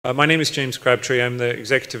My name is James Crabtree. I'm the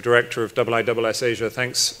Executive Director of IISS Asia.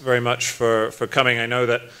 Thanks very much for coming. I know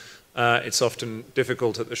that it's often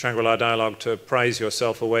difficult at the Shangri-La Dialogue to prize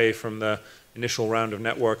yourself away from the initial round of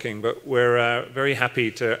networking, but we're very happy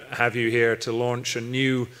to have you here to launch a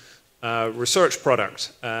new research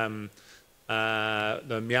product, the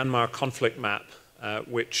Myanmar conflict map,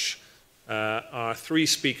 which our three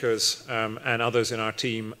speakers and others in our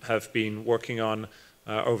team have been working on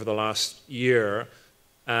over the last year.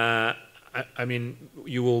 I mean,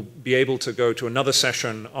 you will be able to go to another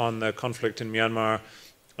session on the conflict in Myanmar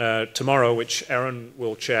tomorrow, which Aaron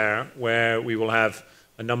will chair, where we will have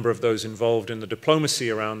a number of those involved in the diplomacy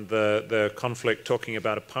around the conflict, talking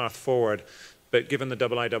about a path forward. But given the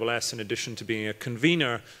IISS, in addition to being a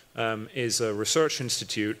convener, is a research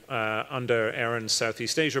institute under Aaron's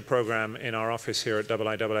Southeast Asia program in our office here at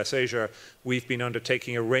IISS Asia, we've been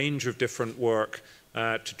undertaking a range of different work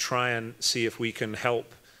to try and see if we can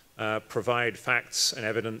help provide facts and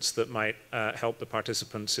evidence that might help the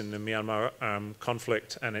participants in the Myanmar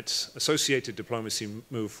conflict and its associated diplomacy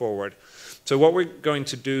move forward. So what we're going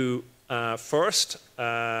to do first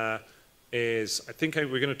is, I think we're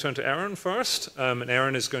going to turn to Aaron first, and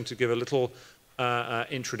Aaron is going to give a little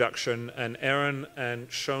introduction. And Aaron and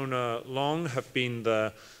Shona Long have been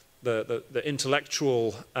the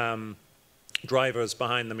intellectual drivers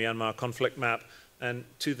behind the Myanmar conflict map. And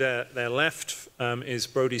to their left is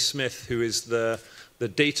Brodie Smith, who is the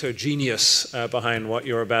data genius behind what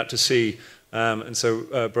you're about to see. And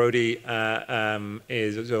so Brodie Shona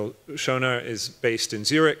is based in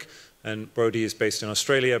Zurich, and Brodie is based in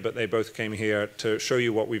Australia, but they both came here to show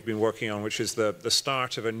you what we've been working on, which is the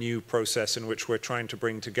start of a new process in which we're trying to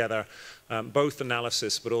bring together both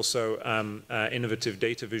analysis, but also innovative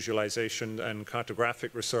data visualization and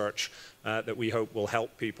cartographic research that we hope will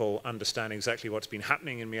help people understand exactly what's been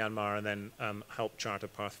happening in Myanmar and then help chart a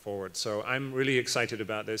path forward. So I'm really excited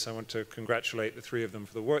about this. I want to congratulate the three of them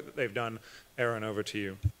for the work that they've done. Aaron, over to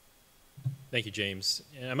you. Thank you, James.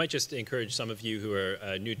 And I might just encourage some of you who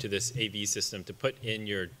are new to this AV system to put in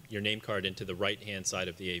your name card into the right-hand side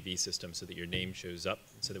of the AV system so that your name shows up,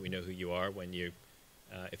 so that we know who you are when you,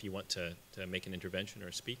 if you want to make an intervention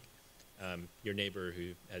or speak. Your neighbor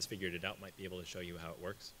who has figured it out might be able to show you how it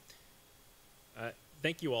works.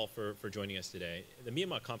 Thank you all for joining us today. The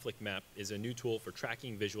Myanmar conflict map is a new tool for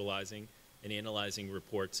tracking, visualizing, and analyzing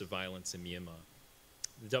reports of violence in Myanmar.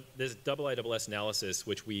 This IISS analysis,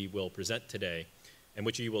 which we will present today, and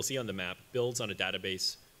which you will see on the map, builds on a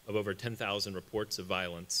database of over 10,000 reports of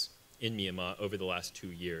violence in Myanmar over the last 2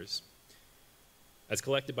 years. As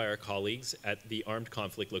collected by our colleagues at the Armed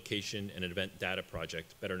Conflict Location and Event Data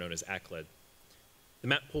Project, better known as ACLED. The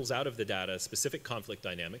map pulls out of the data specific conflict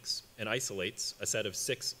dynamics and isolates a set of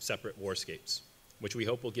 6 separate warscapes, which we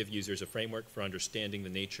hope will give users a framework for understanding the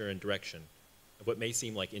nature and direction of what may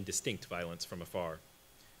seem like indistinct violence from afar.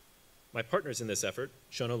 My partners in this effort,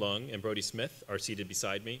 Shona Long and Brodie Smith, are seated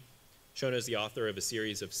beside me. Shona is the author of a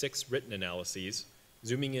series of 6 written analyses,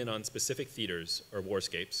 zooming in on specific theaters or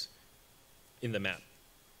warscapes in the map.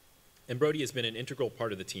 And Brodie has been an integral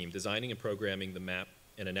part of the team, designing and programming the map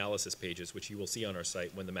and analysis pages, which you will see on our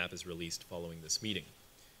site when the map is released following this meeting.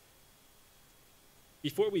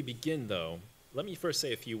 Before we begin, though, let me first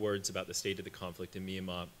say a few words about the state of the conflict in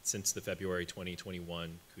Myanmar since the February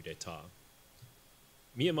 2021 coup d'etat.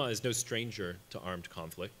 Myanmar is no stranger to armed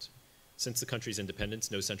conflict. Since the country's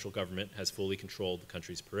independence, no central government has fully controlled the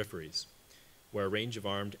country's peripheries, where a range of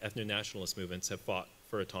armed ethno-nationalist movements have fought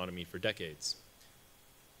for autonomy for decades.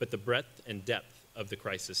 But the breadth and depth of the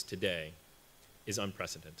crisis today is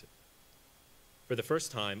unprecedented. For the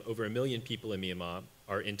first time, over 1 million people in Myanmar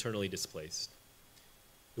are internally displaced.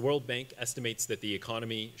 The World Bank estimates that the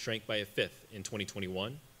economy shrank by 1/5 in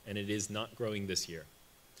 2021, and it is not growing this year.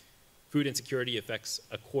 Food insecurity affects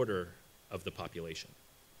 1/4 of the population.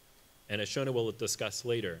 And as Shona will discuss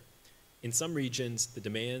later, in some regions, the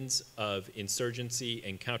demands of insurgency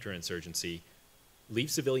and counterinsurgency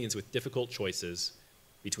leave civilians with difficult choices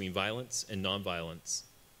between violence and nonviolence,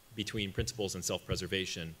 between principles and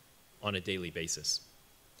self-preservation on a daily basis.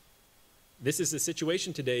 This is the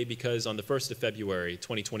situation today because on the 1st of February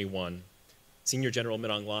 2021, Senior General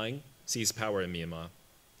Min Aung Hlaing seized power in Myanmar.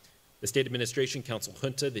 The State Administration Council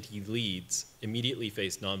junta that he leads immediately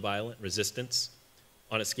faced nonviolent resistance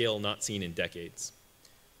on a scale not seen in decades.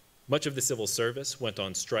 Much of the civil service went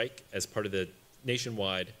on strike as part of the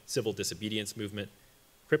nationwide civil disobedience movement,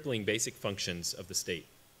 crippling basic functions of the state.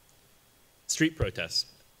 Street protests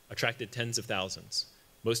attracted tens of thousands,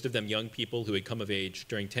 most of them young people who had come of age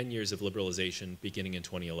during 10 years of liberalization beginning in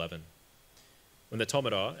 2011. When the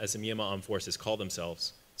Tomara, as the Myanmar Armed Forces call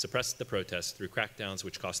themselves, suppressed the protests through crackdowns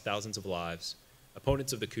which cost thousands of lives,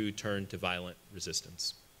 opponents of the coup turned to violent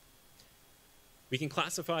resistance. We can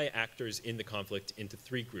classify actors in the conflict into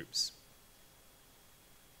three groups: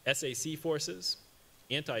 SAC forces,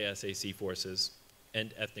 anti-SAC forces,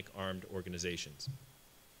 and ethnic armed organizations.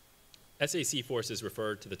 SAC forces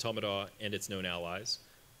refer to the Tatmadaw and its known allies,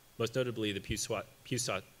 most notably the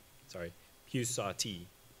Pusati.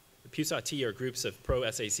 The Pusati are groups of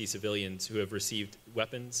pro-SAC civilians who have received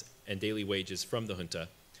weapons and daily wages from the junta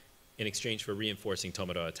in exchange for reinforcing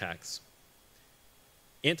Tatmadaw attacks.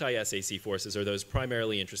 Anti-SAC forces are those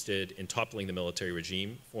primarily interested in toppling the military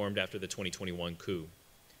regime formed after the 2021 coup.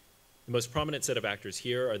 The most prominent set of actors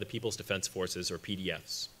here are the People's Defense Forces, or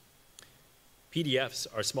PDFs. PDFs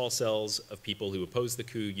are small cells of people who oppose the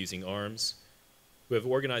coup using arms, who have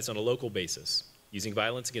organized on a local basis, using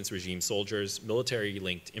violence against regime soldiers,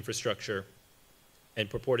 military-linked infrastructure, and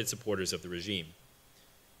purported supporters of the regime.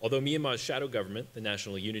 Although Myanmar's shadow government, the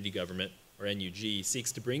National Unity Government, or NUG,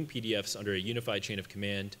 seeks to bring PDFs under a unified chain of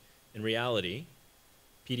command, in reality,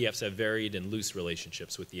 PDFs have varied and loose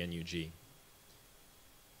relationships with the NUG.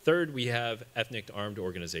 Third, we have ethnic armed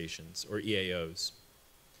organizations, or EAOs.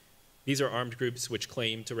 These are armed groups which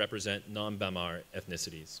claim to represent non-Bamar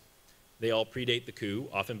ethnicities. They all predate the coup,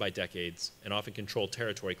 often by decades, and often control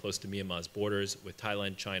territory close to Myanmar's borders with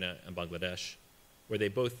Thailand, China, and Bangladesh, where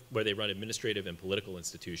they run administrative and political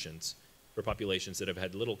institutions for populations that have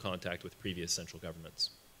had little contact with previous central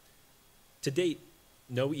governments. To date,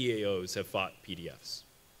 no EAOs have fought PDFs.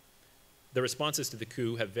 The responses to the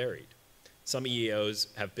coup have varied. Some EAOs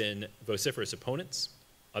have been vociferous opponents,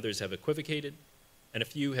 others have equivocated, and a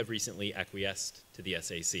few have recently acquiesced to the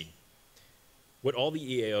SAC. What all the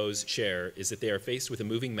EAOs share is that they are faced with a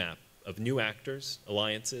moving map of new actors,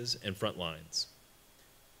 alliances, and front lines.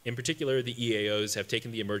 In particular, the EAOs have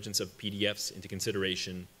taken the emergence of PDFs into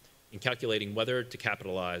consideration in calculating whether to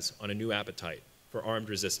capitalize on a new appetite for armed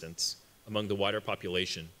resistance among the wider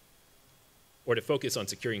population, or to focus on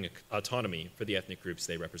securing autonomy for the ethnic groups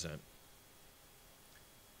they represent.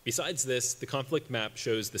 Besides this, the conflict map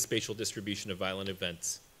shows the spatial distribution of violent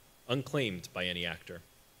events unclaimed by any actor.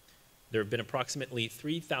 There have been approximately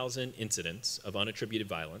 3,000 incidents of unattributed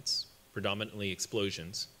violence, predominantly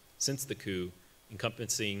explosions, since the coup,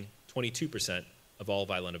 encompassing 22% of all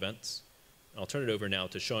violent events. I'll turn it over now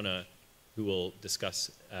to Shona, who will discuss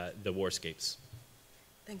the warscapes.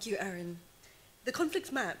 Thank you, Aaron. The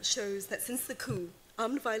conflict map shows that since the coup,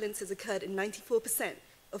 armed violence has occurred in 94%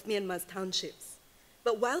 of Myanmar's townships.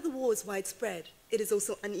 But while the war is widespread, it is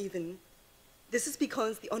also uneven. This is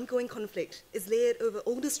because the ongoing conflict is layered over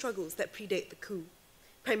older struggles that predate the coup,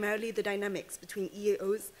 primarily the dynamics between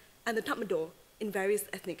EAOs and the Tatmadaw in various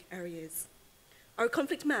ethnic areas. Our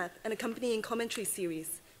conflict map and accompanying commentary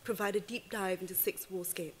series provide a deep dive into 6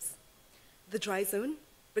 warscapes: the Dry Zone,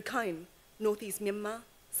 Rakhine, Northeast Myanmar,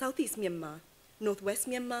 Southeast Myanmar, Northwest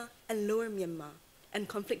Myanmar, and Lower Myanmar, and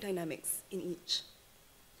conflict dynamics in each.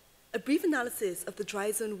 A brief analysis of the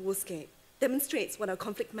Dry Zone warscape demonstrates what our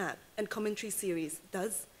conflict map and commentary series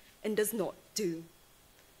does and does not do.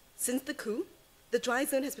 Since the coup, the Dry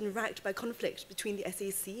Zone has been racked by conflict between the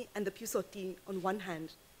SAC and the Pusati on one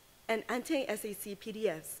hand, and anti-SAC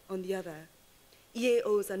PDFs on the other.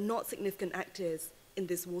 EAOs are not significant actors in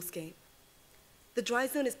this warscape. The Dry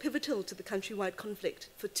Zone is pivotal to the countrywide conflict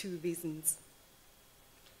for 2 reasons.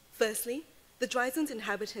 Firstly, the Dry Zone's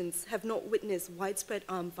inhabitants have not witnessed widespread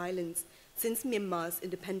armed violence since Myanmar's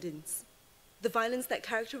independence. The violence that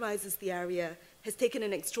characterizes the area has taken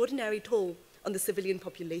an extraordinary toll on the civilian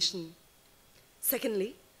population.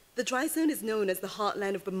 Secondly, the Dry Zone is known as the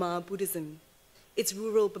heartland of Bamar Buddhism. Its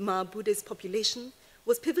rural Bamar Buddhist population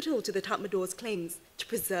was pivotal to the Tatmadaw's claims to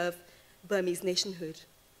preserve Burmese nationhood,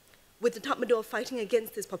 with the Tatmadaw fighting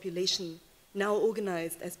against this population, now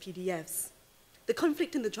organized as PDFs. The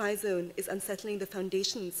conflict in the Dry Zone is unsettling the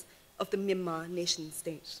foundations of the Myanmar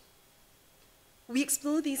nation-state. We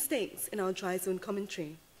explore these stakes in our Dry Zone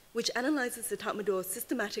commentary, which analyzes the Tatmadaw's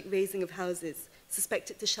systematic razing of houses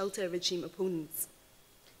suspected to shelter regime opponents.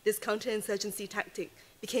 This counterinsurgency tactic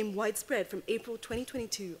became widespread from April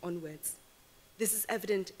 2022 onwards. This is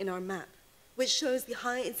evident in our map, which shows the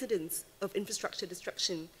high incidence of infrastructure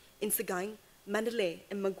destruction in Sagaing, Mandalay,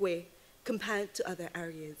 and Magwe compared to other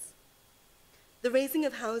areas. The razing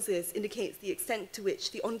of houses indicates the extent to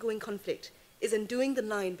which the ongoing conflict is undoing the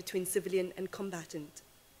line between civilian and combatant.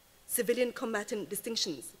 Civilian-combatant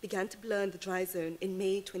distinctions began to blur in the Dry Zone in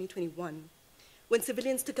May 2021, when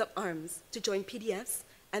civilians took up arms to join PDFs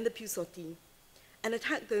and the Pusati and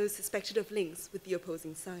attack those suspected of links with the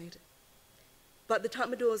opposing side. But the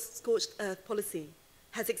Tatmadaw's scorched earth policy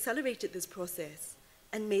has accelerated this process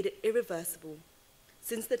and made it irreversible,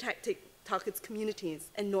 since the tactic targets communities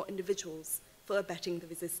and not individuals for abetting the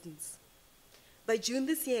resistance. By June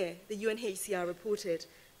this year, the UNHCR reported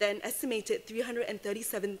that an estimated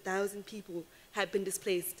 337,000 people had been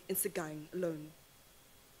displaced in Sagaing alone.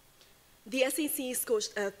 The SAC's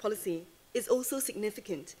scorched earth policy is also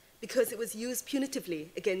significant because it was used punitively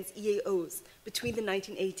against EAOs between the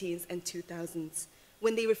 1980s and 2000s,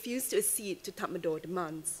 when they refused to accede to Tatmadaw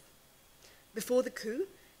demands. Before the coup,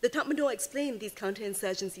 the Tatmadaw explained these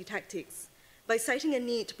counterinsurgency tactics by citing a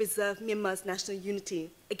need to preserve Myanmar's national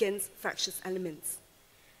unity against fractious elements,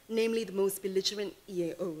 namely the most belligerent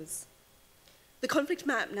EAOs. The conflict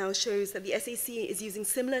map now shows that the SAC is using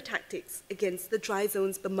similar tactics against the dry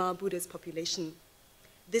zone's Burma Buddhist population.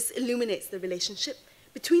 This illuminates the relationship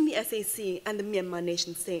between the SAC and the Myanmar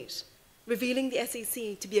nation state, revealing the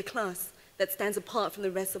SAC to be a class that stands apart from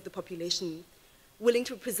the rest of the population, willing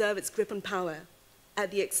to preserve its grip on power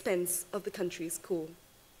at the expense of the country's core.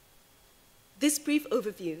 This brief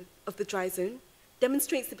overview of the dry zone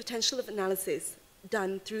demonstrates the potential of analysis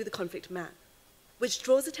done through the conflict map, which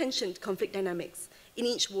draws attention to conflict dynamics in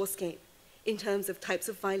each warscape in terms of types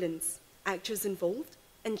of violence, actors involved,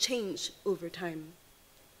 and change over time.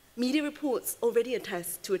 Media reports already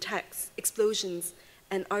attest to attacks, explosions,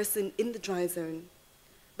 and arson in the dry zone,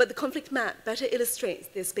 but the conflict map better illustrates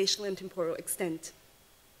their spatial and temporal extent.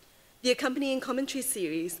 The accompanying commentary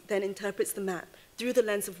series then interprets the map through the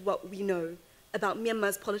lens of what we know about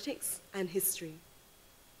Myanmar's politics and history.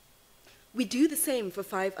 We do the same for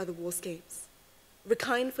 5 other warscapes.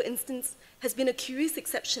 Rakhine, for instance, has been a curious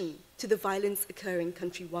exception to the violence occurring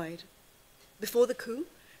countrywide. Before the coup,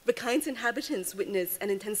 Rakhine's inhabitants witnessed an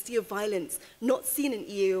intensity of violence not seen in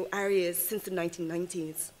EAO areas since the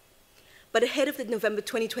 1990s. But ahead of the November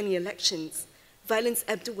 2020 elections, violence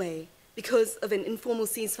ebbed away because of an informal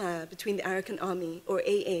ceasefire between the Arakan Army, or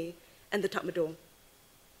AA, and the Tatmadaw.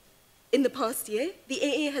 In the past year, the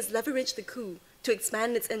AA has leveraged the coup to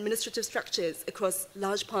expand its administrative structures across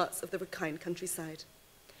large parts of the Rakhine countryside.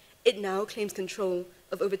 It now claims control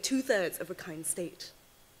of over 2/3 of Rakhine state.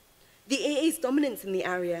 The AA's dominance in the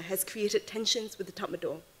area has created tensions with the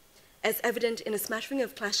Tatmadaw, as evident in a smattering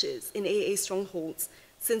of clashes in AA strongholds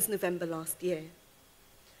since November last year.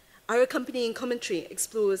 Our accompanying commentary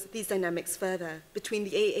explores these dynamics further between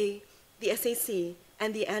the AA, the SAC,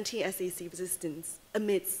 and the anti-SAC resistance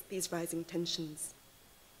amidst these rising tensions.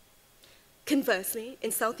 Conversely,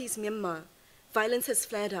 in southeast Myanmar, violence has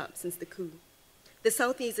flared up since the coup. The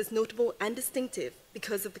southeast is notable and distinctive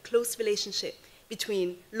because of the close relationship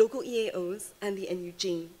between local EAOs and the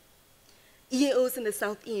NUG. EAOs in the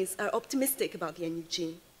southeast are optimistic about the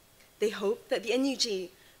NUG. They hope that the NUG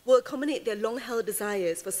will accommodate their long-held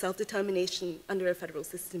desires for self-determination under a federal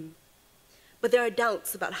system. But there are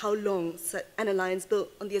doubts about how long an alliance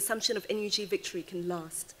built on the assumption of NUG victory can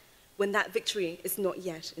last, when that victory is not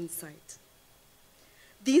yet in sight.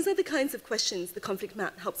 These are the kinds of questions the conflict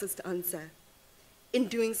map helps us to answer. In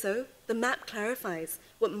doing so, the map clarifies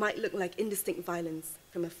what might look like indistinct violence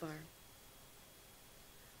from afar.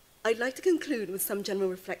 I'd like to conclude with some general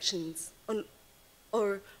reflections on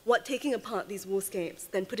what taking apart these warscapes,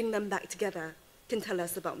 then putting them back together, can tell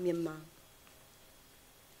us about Myanmar.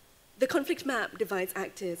 The conflict map divides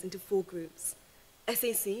actors into 4 groups: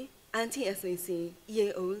 SAC, anti-SAC,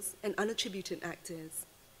 EAOs, and unattributed actors.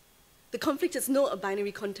 The conflict is not a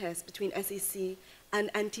binary contest between SAC and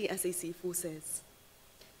anti-SAC forces.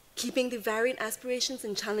 Keeping the varied aspirations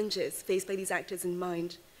and challenges faced by these actors in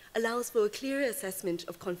mind allows for a clearer assessment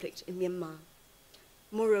of conflict in Myanmar.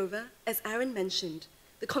 Moreover, as Aaron mentioned,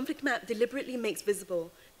 the conflict map deliberately makes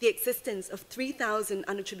visible the existence of 3,000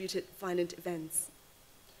 unattributed violent events.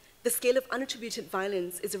 The scale of unattributed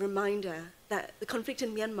violence is a reminder that the conflict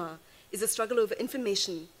in Myanmar is a struggle over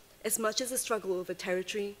information as much as a struggle over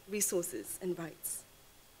territory, resources, and rights.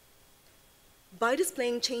 By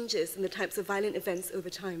displaying changes in the types of violent events over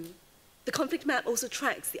time, the conflict map also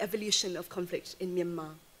tracks the evolution of conflict in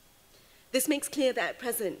Myanmar. This makes clear that at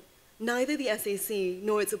present, neither the SAC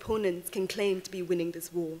nor its opponents can claim to be winning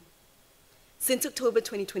this war. Since October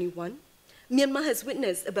 2021, Myanmar has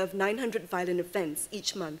witnessed above 900 violent events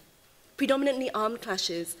each month, predominantly armed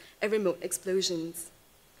clashes and remote explosions.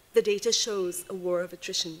 The data shows a war of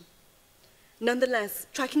attrition. Nonetheless,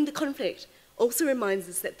 tracking the conflict also reminds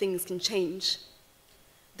us that things can change.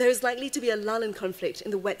 There is likely to be a lull in conflict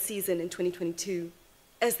in the wet season in 2022,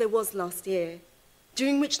 as there was last year,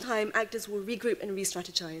 during which time actors will regroup and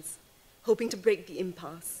re-strategize, hoping to break the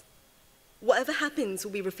impasse. Whatever happens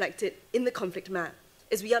will be reflected in the conflict map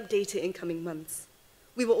as we update it in coming months.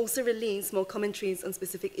 We will also release more commentaries on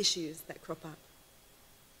specific issues that crop up.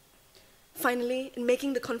 Finally, in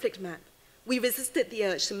making the conflict map, we resisted the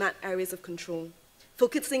urge to map areas of control,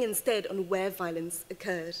 focusing instead on where violence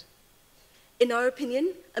occurred. In our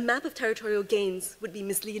opinion, a map of territorial gains would be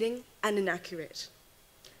misleading and inaccurate.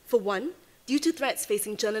 For one, due to threats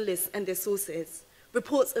facing journalists and their sources,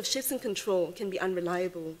 reports of shifts in control can be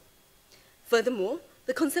unreliable. Furthermore,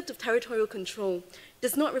 the concept of territorial control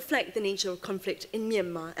does not reflect the nature of conflict in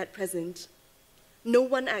Myanmar at present. No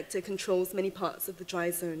one actor controls many parts of the dry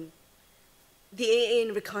zone. The AA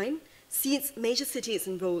in Rakhine cedes major cities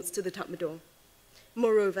and roads to the Tatmadaw.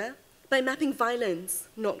 Moreover, by mapping violence,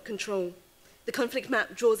 not control, the conflict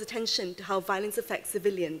map draws attention to how violence affects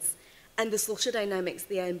civilians and the social dynamics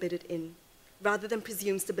they are embedded in, rather than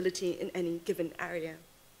presume stability in any given area.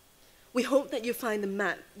 We hope that you find the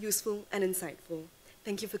map useful and insightful.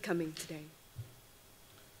 Thank you for coming today.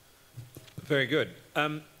 Very good.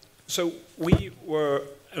 So we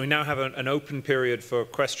now have an open period for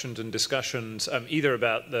questions and discussions, either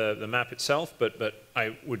about the map itself, but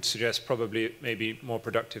I would suggest probably it may be more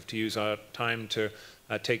productive to use our time to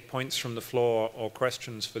take points from the floor or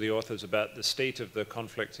questions for the authors about the state of the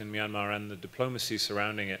conflict in Myanmar and the diplomacy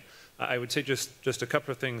surrounding it. I would say just a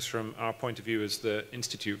couple of things from our point of view as the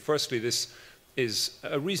Institute. Firstly, this is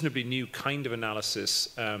a reasonably new kind of analysis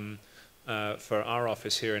for our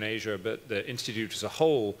office here in Asia, but the Institute as a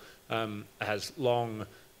whole has long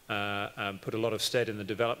put a lot of stead in the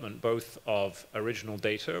development both of original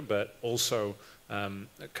data, but also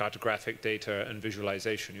cartographic data and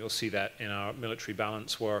visualization. You'll see that in our military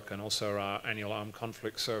balance work and also our annual armed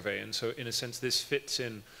conflict survey. And so in a sense, this fits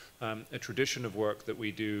in a tradition of work that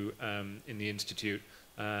we do in the Institute.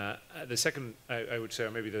 The second, I would say,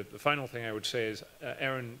 or maybe the final thing I would say is,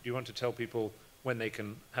 Aaron, do you want to tell people when they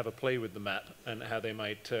can have a play with the map and how they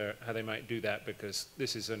might do that? Because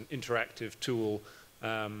this is an interactive tool,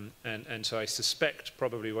 and so I suspect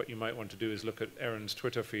probably what you might want to do is look at Aaron's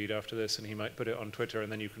Twitter feed after this, and he might put it on Twitter,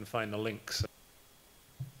 and then you can find the links.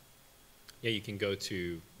 Yeah, you can go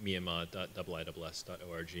to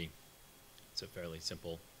myanmar.iiss.org. It's a fairly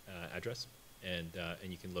simple address, and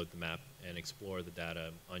you can load the map and explore the data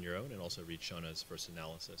on your own, and also read Shona's first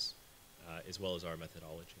analysis, as well as our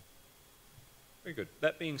methodology. Very good.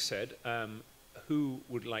 That being said, who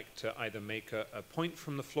would like to either make a point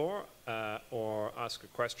from the floor or ask a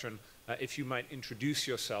question? If you might introduce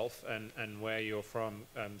yourself and where you're from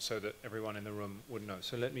so that everyone in the room would know.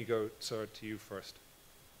 So let me go, sir, to you first.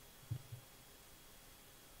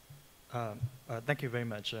 Thank you very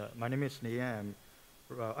much. My name is Nian.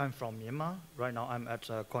 I'm from Myanmar. Right now I'm at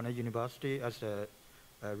Cornell University as a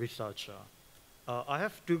researcher. I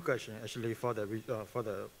have two questions actually for the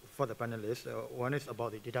panelists. One is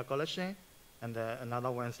about the data collection, and the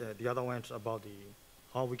other one is about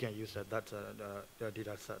how we can use the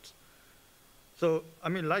data set. So I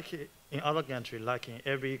mean, like in other countries, like in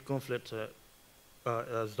every conflict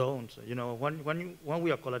zone, you know, when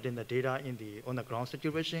we are collecting the data on the ground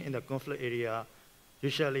situation in the conflict area,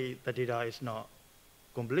 usually the data is not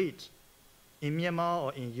complete. In Myanmar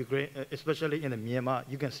or in Ukraine, especially in the Myanmar,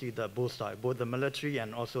 you can see the both sides, both the military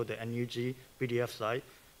and also the NUG PDF side.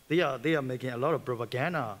 They are making a lot of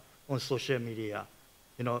propaganda on social media.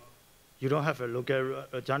 You know, you don't have a local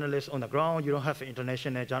journalist on the ground. You don't have an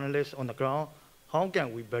international journalist on the ground. How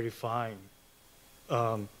can we verify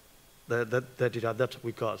the data that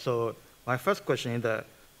we got? So my first question is that,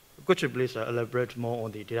 could you please elaborate more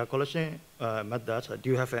on the data collection method? Do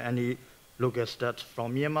you have any local stats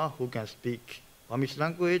from Myanmar who can speak Burmese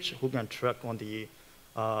language, who can track on the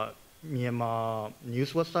Myanmar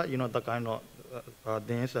news website, you know, that kind of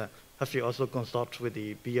things? Have you also consulted with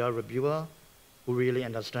the PR reviewer who really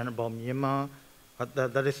understand about Myanmar?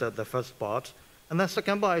 That is the first part. And the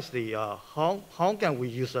second part is how can we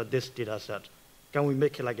use this data set? Can we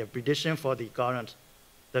make like a prediction for the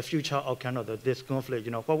future outcome of this conflict?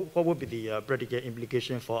 You know, what would be the practical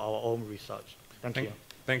implication for our own research? Thank you.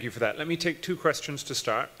 Thank you for that. Let me take two questions to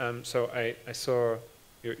start. So I saw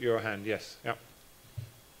your hand. Yes. Yeah.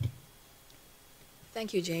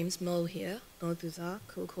 Thank you, James. Mo here, Mo Duzar,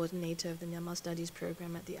 co-coordinator of the Myanmar Studies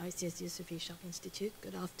program at the IISS Yusof Ishak Institute.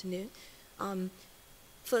 Good afternoon.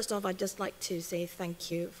 First off, I'd just like to say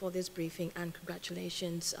thank you for this briefing and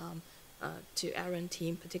congratulations to Aaron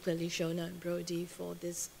team, particularly Shona and Brody, for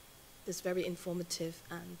this very informative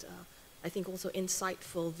and I think also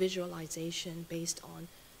insightful visualization based on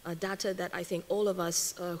data that I think all of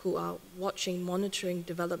us who are watching, monitoring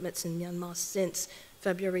developments in Myanmar since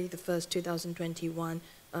February the 1st, 2021,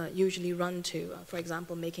 usually run to, for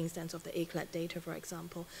example, making sense of the ACLED data, for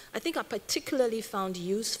example. I think I particularly found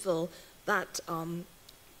useful that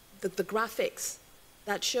the graphics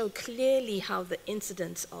that show clearly how the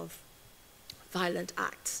incidence of violent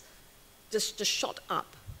acts just shot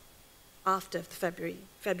up after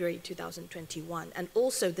February 2021, and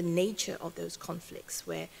also the nature of those conflicts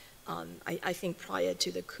where I think prior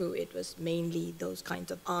to the coup it was mainly those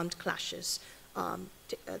kinds of armed clashes and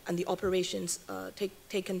the operations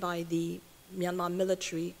taken by the Myanmar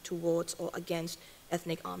military towards or against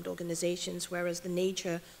ethnic armed organizations, whereas the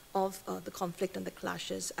nature of the conflict and the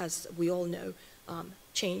clashes, as we all know,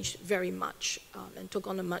 changed very much and took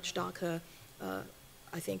on a much darker,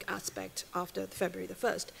 I think, aspect after February the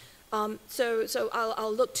 1st. So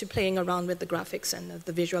I'll look to playing around with the graphics and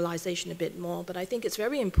the visualization a bit more, but I think it's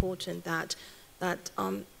very important that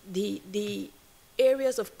the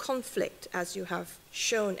areas of conflict, as you have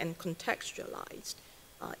shown and contextualized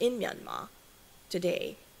in Myanmar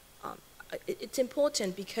today, it's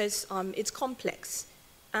important because it's complex.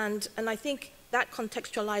 And I think that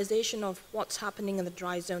contextualization of what's happening in the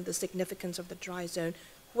dry zone, the significance of the dry zone,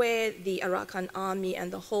 where the Arakan army and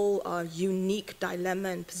the whole unique dilemma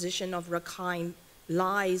and position of Rakhine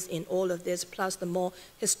lies in all of this, plus the more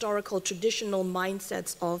historical, traditional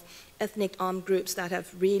mindsets of ethnic armed groups that have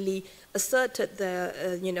really asserted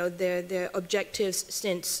their objectives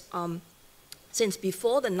since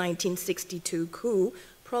before the 1962 coup,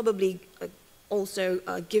 probably also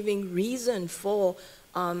giving reason for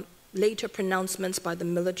later pronouncements by the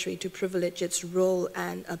military to privilege its role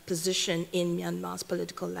and position in Myanmar's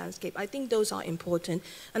political landscape. I think those are important,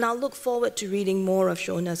 and I'll look forward to reading more of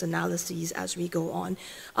Shona's analyses as we go on.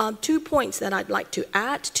 2 points that I'd like to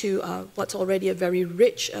add to what's already a very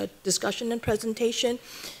rich discussion and presentation.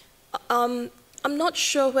 I'm not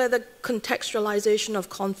sure whether contextualization of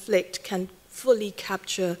conflict can fully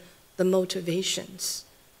capture the motivations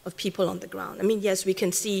of people on the ground. I mean, yes, we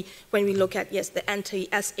can see when we look at, yes, the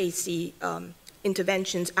anti-SAC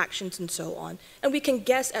interventions, actions, and so on, and we can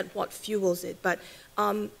guess at what fuels it, but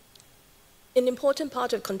an important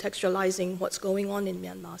part of contextualizing what's going on in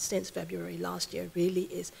Myanmar since February last year really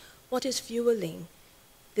is what is fueling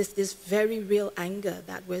this very real anger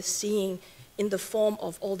that we're seeing in the form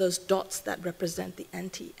of all those dots that represent the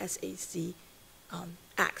anti-SAC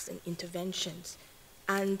acts and interventions.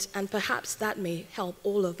 And perhaps that may help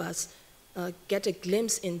all of us get a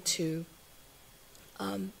glimpse into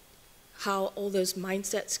how all those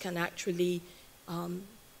mindsets can actually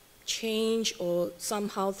change, or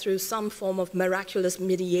somehow through some form of miraculous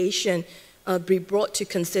mediation be brought to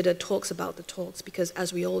consider talks about the talks, because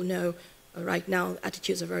as we all know, right now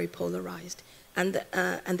attitudes are very polarized. And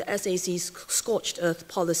the SAC's scorched earth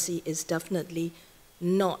policy is definitely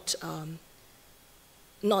not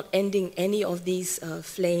ending any of these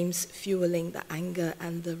flames, fueling the anger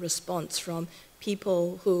and the response from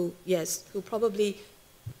people who, yes, who probably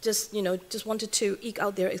just wanted to eke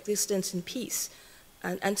out their existence in peace.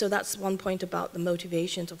 And so that's one point about the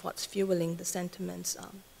motivations of what's fueling the sentiments,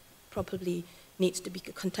 probably needs to be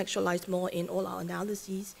contextualized more in all our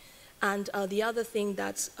analyses. And the other thing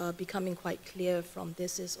that's becoming quite clear from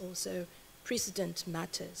this is also precedent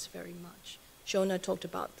matters very much. Shona talked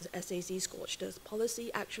about the SAC scorched earth policy.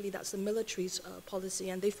 Actually, that's the military's policy,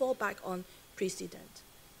 and they fall back on precedent.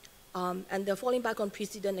 And they're falling back on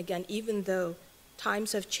precedent again, even though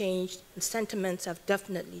times have changed and sentiments have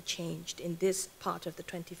definitely changed in this part of the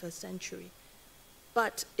 21st century.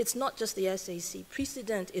 But it's not just the SAC.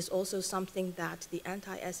 Precedent is also something that the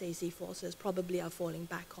anti-SAC forces probably are falling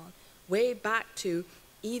back on, way back to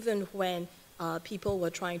even when people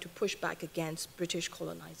were trying to push back against British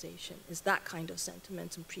colonization. Is that kind of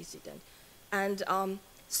sentiment and precedent. And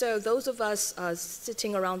so those of us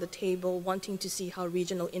sitting around the table wanting to see how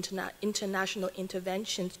regional international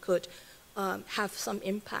interventions could have some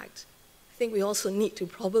impact, I think we also need to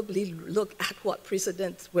probably look at what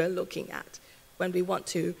precedents we're looking at when we want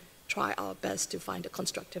to try our best to find a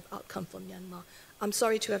constructive outcome for Myanmar. I'm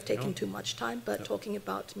sorry to have taken too much time, but talking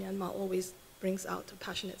about Myanmar always brings out a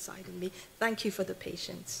passionate side in me. Thank you for the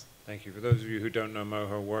patience. Thank you. For those of you who don't know Mo,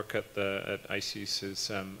 her work at IISS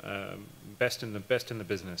is best in the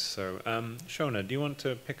business. So, Shona, do you want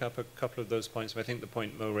to pick up a couple of those points? I think the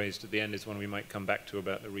point Mo raised at the end is one we might come back to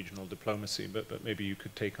about the regional diplomacy, but maybe you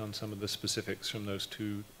could take on some of the specifics from those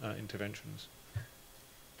two interventions.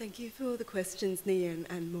 Thank you for the questions, Nian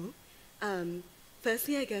and Mo.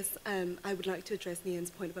 Firstly, I guess I would like to address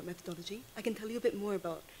Nian's point about methodology. I can tell you a bit more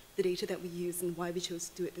about the data that we use and why we chose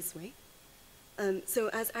to do it this way. So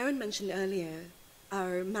as Aaron mentioned earlier,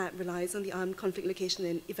 our map relies on the Armed Conflict Location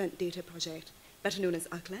and Event Data Project, better known as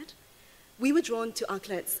ARCLED. We were drawn to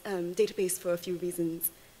ARCLED's database for a few reasons.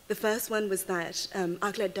 The first one was that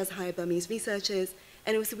ARCLED does hire Burmese researchers,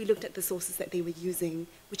 And also we looked at the sources that they were using,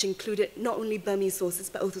 which included not only Burmese sources,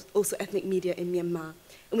 but also ethnic media in Myanmar.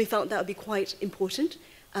 And we felt that would be quite important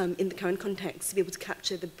in the current context to be able to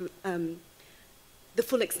capture the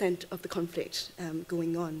full extent of the conflict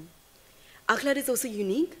going on. ArcLED is also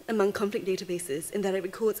unique among conflict databases in that it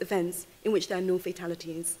records events in which there are no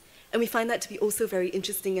fatalities. And we find that to be also very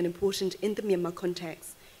interesting and important in the Myanmar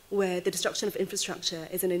context, where the destruction of infrastructure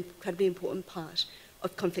is an incredibly important part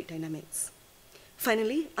of conflict dynamics.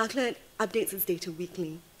 Finally, ArcLED updates its data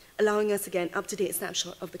weekly, allowing us again up-to-date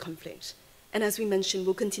snapshot of the conflict. And as we mentioned,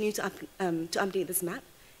 we'll continue to update this map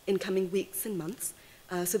in coming weeks and months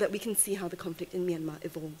so that we can see how the conflict in Myanmar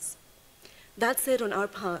evolves. That said, on our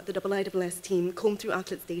part, the IISS team combed through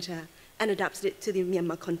ArcLED's data and adapted it to the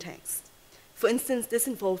Myanmar context. For instance, this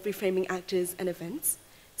involved reframing actors and events.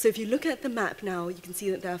 So if you look at the map now, you can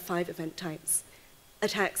see that there are 5 event types: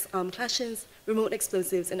 attacks, armed clashes, remote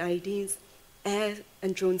explosives and IEDs, air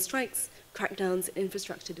and drone strikes, crackdowns, and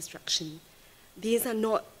infrastructure destruction. These are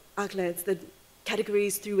not ArcLED's, the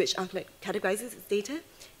categories through which ArcLED categorizes its data.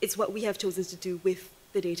 It's what we have chosen to do with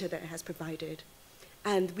the data that it has provided.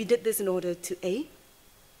 And we did this in order to A,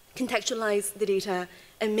 contextualize the data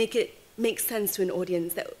and make it make sense to an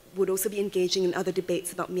audience that would also be engaging in other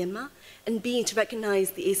debates about Myanmar, and B, to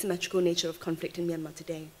recognize the asymmetrical nature of conflict in Myanmar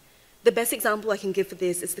today. The best example I can give for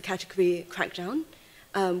this is the category crackdown,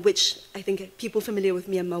 which I think people familiar with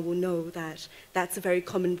Myanmar will know that that's a very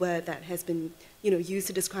common word that has been used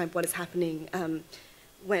to describe what is happening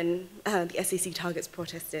when the SAC targets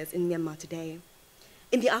protesters in Myanmar today.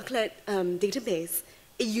 In the ArcLED database,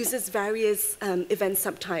 it uses various event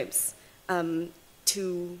subtypes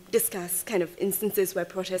to discuss kind of instances where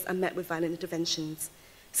protests are met with violent interventions.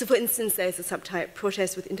 So for instance, there's a subtype,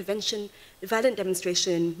 protest with intervention, violent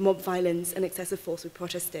demonstration, mob violence, and excessive force with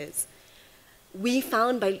protesters. We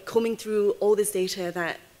found by combing through all this data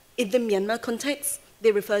that in the Myanmar context,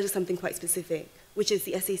 they refer to something quite specific, which is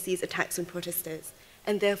the SAC's attacks on protesters.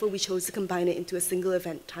 And therefore, we chose to combine it into a single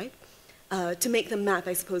event type to make the map,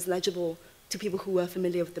 I suppose, legible to people who are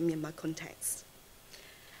familiar with the Myanmar context.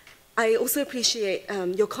 I also appreciate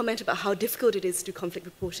your comment about how difficult it is to do conflict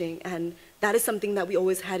reporting, and that is something that we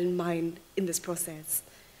always had in mind in this process.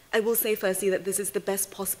 I will say firstly that this is the best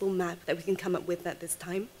possible map that we can come up with at this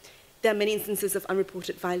time. There are many instances of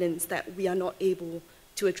unreported violence that we are not able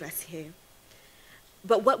to address here.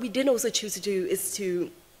 But what we did also choose to do is to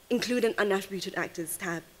include an unattributed actors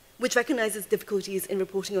tab, which recognizes difficulties in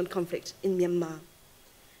reporting on conflict in Myanmar.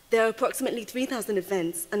 There are approximately 3,000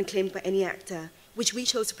 events unclaimed by any actor, which we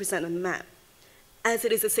chose to present on the map, as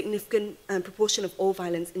it is a significant proportion of all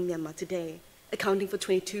violence in Myanmar today, accounting for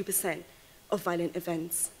 22% of violent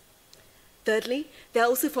events. Thirdly, there are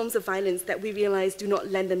also forms of violence that we realize do not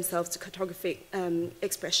lend themselves to cartographic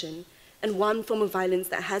expression. And one form of violence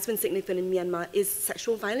that has been significant in Myanmar is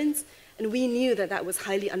sexual violence, and we knew that that was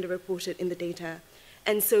highly underreported in the data.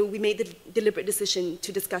 And so we made the deliberate decision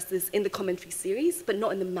to discuss this in the commentary series, but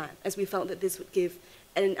not in the map, as we felt that this would give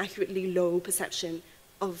an accurately low perception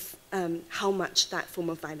of how much that form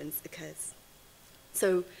of violence occurs.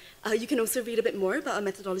 So you can also read a bit more about our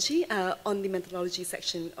methodology on the methodology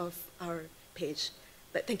section of our page.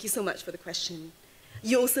 But thank you so much for the question.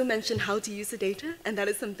 You also mentioned how to use the data, and that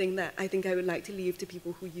is something that I think I would like to leave to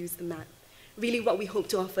people who use the map. Really what we hope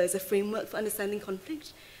to offer is a framework for understanding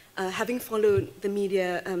conflict. Having followed the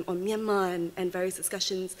media on Myanmar and various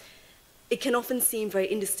discussions, it can often seem very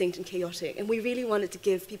indistinct and chaotic, and we really wanted to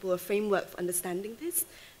give people a framework for understanding this,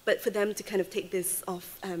 but for them to kind of take this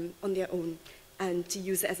off on their own and to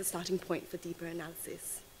use it as a starting point for deeper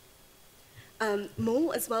analysis.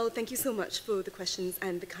 Mo, as well, thank you so much for the questions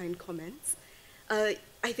and the kind comments. I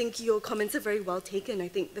think your comments are very well taken. I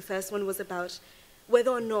think the first one was about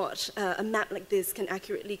whether or not a map like this can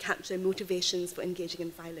accurately capture motivations for engaging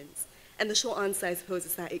in violence. And the short answer, I suppose,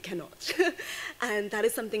 is that it cannot. And that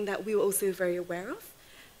is something that we were also very aware of.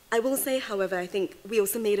 I will say, however, I think we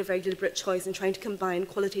also made a very deliberate choice in trying to combine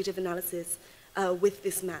qualitative analysis with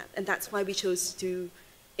this map. And that's why we chose to do,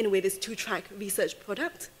 in a way, this 2-track research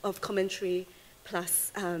product of commentary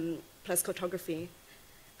plus cartography.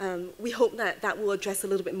 We hope that that will address a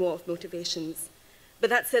little bit more of motivations. But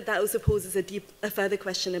that said, that also poses a further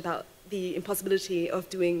question about the impossibility of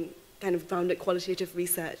doing kind of grounded qualitative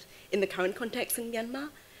research in the current context in Myanmar.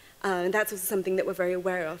 And that's also something that we're very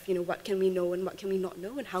aware of. What can we know and what can we not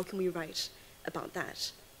know, and how can we write about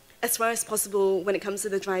that? As far as possible, when it comes to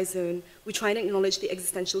the dry zone, we try and acknowledge the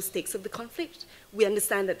existential stakes of the conflict. We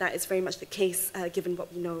understand that that is very much the case, given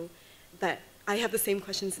what we know. But I have the same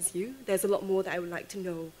questions as you. There's a lot more that I would like to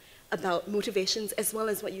know about motivations, as well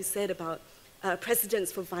as what you said about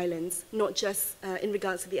precedents for violence, not just in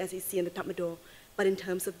regards to the SEC and the Tatmadaw, but in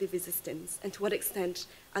terms of the resistance? And to what extent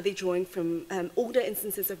are they drawing from older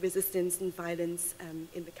instances of resistance and violence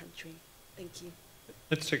in the country? Thank you.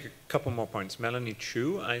 Let's take a couple more points. Melanie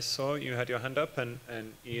Chu, I saw you had your hand up, and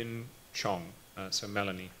Ian Chong. So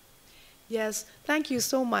Melanie. Yes, thank you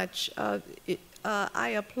so much. I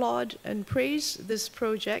applaud and praise this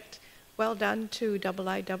project. Well done to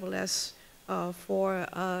IISS for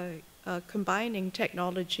combining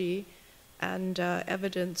technology and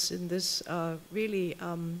evidence in this really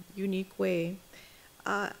unique way.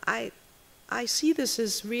 I see this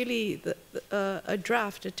as really a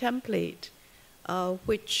draft, a template,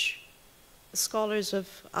 which scholars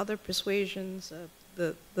of other persuasions,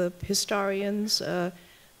 the historians,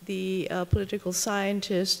 the political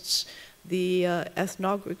scientists, the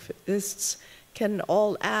ethnographers can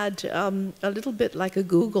all add a little bit like a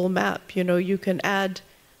Google map. You know, you can add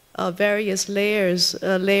various layers,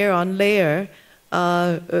 layer on layer,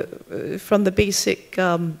 from the basic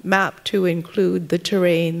map to include the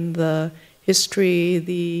terrain, the history,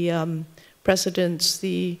 the precedents,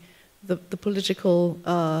 the political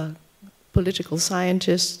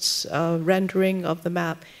scientists' rendering of the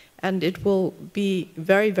map, and it will be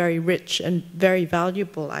very, very rich and very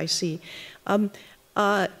valuable, I see.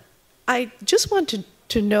 I just wanted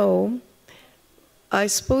to know, I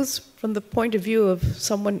suppose from the point of view of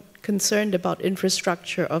someone concerned about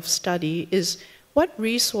infrastructure of study, is what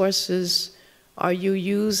resources are you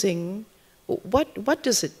using? What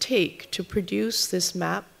does it take to produce this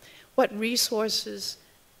map? What resources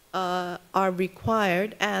are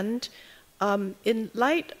required? And in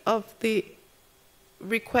light of the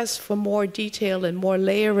request for more detail and more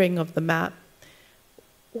layering of the map,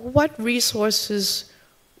 what resources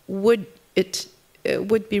would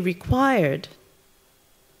be required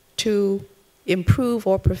to improve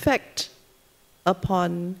or perfect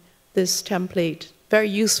upon this template, very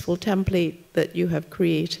useful template that you have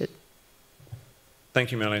created?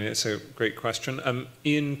 Thank you, Melanie. It's a great question.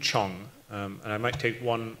 Ian Chong, and I might take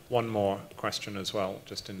one more question as well,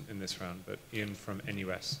 just in this round, but Ian from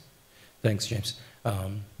NUS. Thanks, James.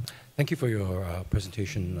 Thank you for your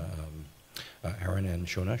presentation, Aaron and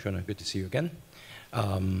Shona. Shona, good to see you again.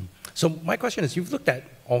 So my question is, you've looked at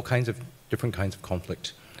all kinds of different kinds of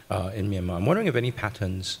conflict in Myanmar. I'm wondering if any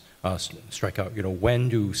patterns strike out. You know, when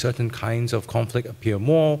do certain kinds of conflict appear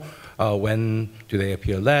more? When do they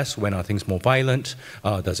appear less? When are things more violent?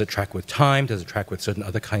 Does it track with time? Does it track with certain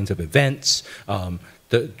other kinds of events?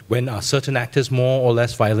 When are certain actors more or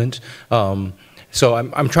less violent? So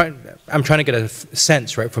I'm trying to get a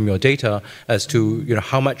sense, right, from your data as to, you know,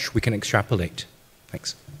 how much we can extrapolate.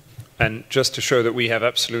 Thanks. And just to show that we have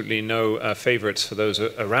absolutely no favorites for those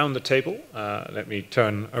around the table, let me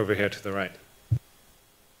turn over here to the right.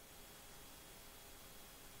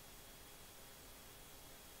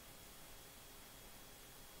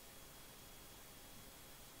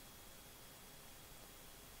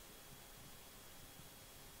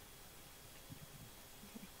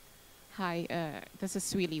 Hi, this is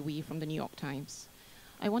Suili Wee from the New York Times.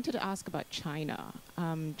 I wanted to ask about China.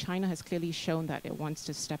 China has clearly shown that it wants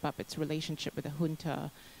to step up its relationship with the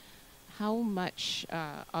junta. How much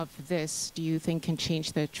of this do you think can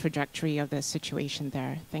change the trajectory of the situation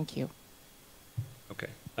there? Thank you. Okay,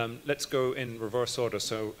 let's go in reverse order.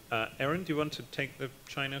 So, Aaron, do you want to take the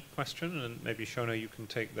China question? And maybe Shona, you can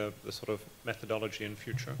take the sort of methodology in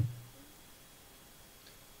future.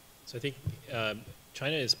 So I think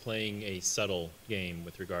China is playing a subtle game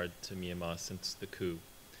with regard to Myanmar since the coup.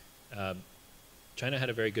 China had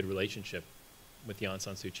a very good relationship with the Aung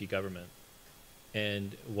San Suu Kyi government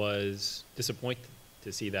and was disappointed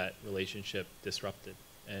to see that relationship disrupted.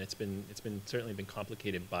 And it's certainly been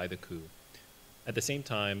complicated by the coup. At the same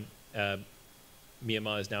time,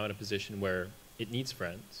 Myanmar is now in a position where it needs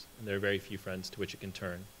friends, and there are very few friends to which it can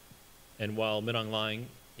turn. And while Min Aung Hlaing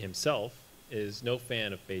himself is no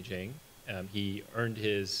fan of Beijing, he earned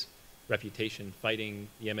his reputation fighting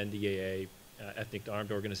the MNDAA, ethnic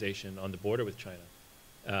armed organization on the border with China.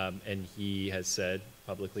 And he has said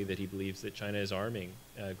publicly that he believes that China is arming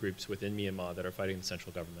groups within Myanmar that are fighting the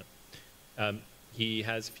central government. He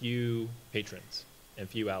has few patrons and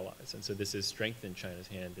few allies, and so this has strengthened China's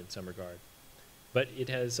hand in some regard. But it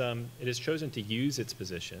has chosen to use its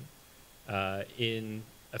position in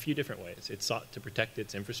a few different ways. It sought to protect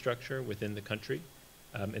its infrastructure within the country,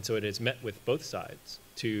 and so it has met with both sides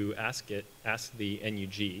to ask the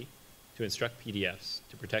NUG to instruct PDFs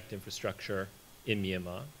to protect infrastructure in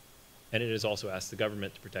Myanmar, and it has also asked the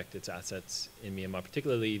government to protect its assets in Myanmar,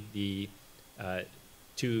 particularly the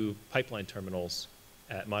 2 pipeline terminals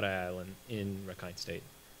at Marai Island in Rakhine State.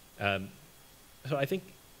 So I think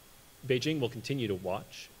Beijing will continue to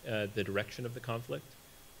watch the direction of the conflict,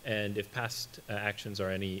 and if past actions are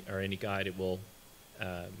any guide, it will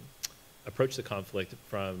approach the conflict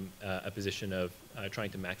from a position of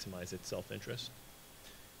trying to maximize its self-interest.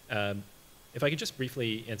 If I could just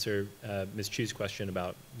briefly answer Ms. Chu's question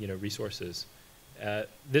about resources.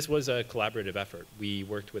 This was a collaborative effort. We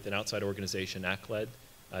worked with an outside organization, ACLED,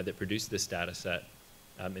 that produced this data set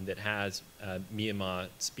and that has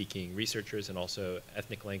Myanmar-speaking researchers and also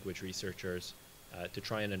ethnic language researchers to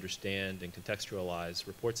try and understand and contextualize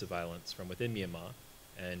reports of violence from within Myanmar.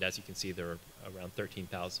 And as you can see, there are around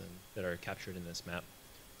 13,000 that are captured in this map.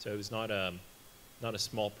 So it was not a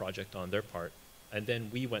small project on their part. And then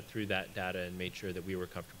we went through that data and made sure that we were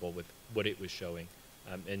comfortable with what it was showing.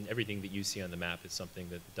 And everything that you see on the map is something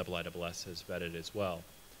that the IISS has vetted as well.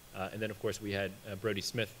 And then, of course, we had Brody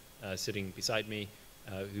Smith sitting beside me,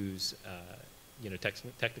 whose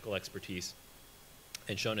technical expertise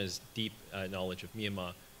and Shona's deep knowledge of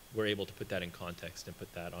Myanmar. We're able to put that in context and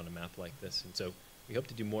put that on a map like this. And so we hope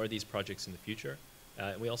to do more of these projects in the future.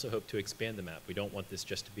 And we also hope to expand the map. We don't want this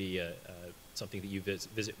just to be something that you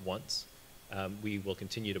visit once. We will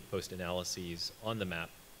continue to post analyses on the map,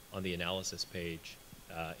 on the analysis page,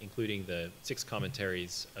 including the 6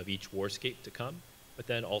 commentaries of each warscape to come, but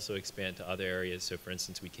then also expand to other areas. So for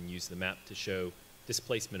instance, we can use the map to show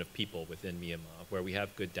displacement of people within Myanmar, where we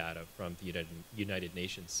have good data from the United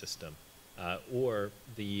Nations system, or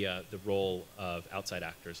the role of outside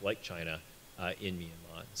actors like China in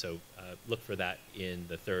Myanmar. So look for that in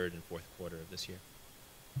the 3rd and 4th quarter of this year.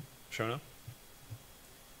 Shona?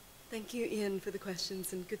 Thank you, Ian, for the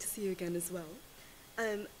questions, and good to see you again as well.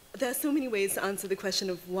 There are so many ways to answer the question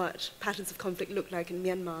of what patterns of conflict look like in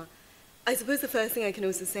Myanmar. I suppose the first thing I can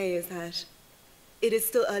also say is that it is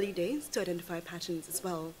still early days to identify patterns as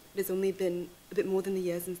well. It has only been a bit more than a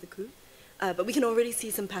year since the coup, but we can already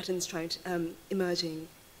see some patterns emerging.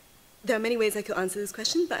 There are many ways I could answer this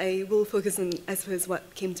question, but I will focus on, I suppose,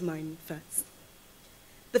 what came to mind first.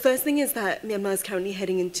 The first thing is that Myanmar is currently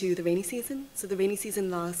heading into the rainy season. So the rainy season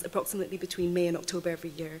lasts approximately between May and October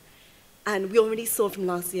every year. And we already saw from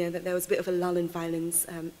last year that there was a bit of a lull in violence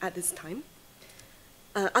at this time.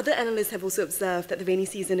 Other analysts have also observed that the rainy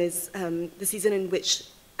season is the season in which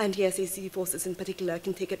anti-SAC forces in particular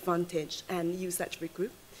can take advantage and use that to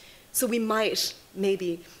regroup. So we might,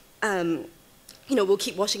 maybe, we'll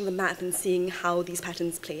keep watching the map and seeing how these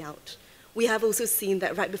patterns play out. We have also seen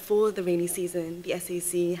that right before the rainy season, the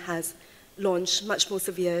SAC has launched much more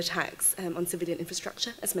severe attacks on civilian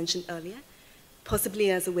infrastructure, as mentioned earlier, possibly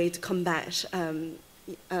as a way to combat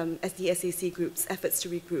the SAC group's efforts to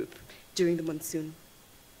regroup during the monsoon.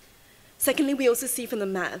 Secondly, we also see from the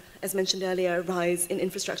map, as mentioned earlier, a rise in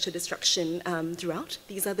infrastructure destruction throughout.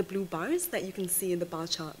 These are the blue bars that you can see in the bar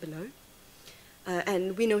chart below.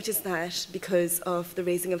 And we noticed that because of the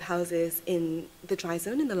raising of houses in the dry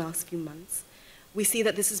zone in the last few months, we see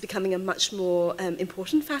that this is becoming a much more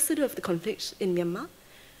important facet of the conflict in Myanmar,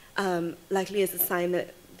 likely as a sign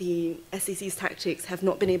that the SAC's tactics have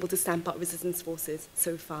not been able to stamp out resistance forces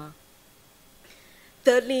so far.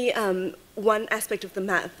 Thirdly, one aspect of the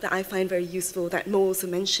map that I find very useful that Mo also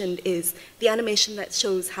mentioned is the animation that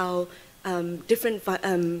shows how different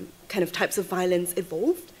kind of types of violence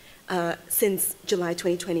evolved since July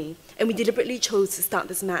 2020. And we deliberately chose to start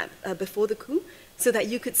this map before the coup so that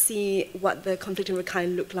you could see what the conflict in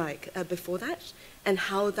Rakhine looked like before that and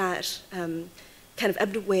how that kind of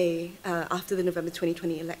ebbed away after the November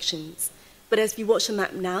 2020 elections. But as we watch the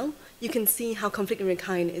map now, you can see how conflict in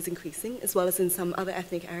Rakhine is increasing, as well as in some other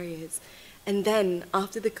ethnic areas. And then,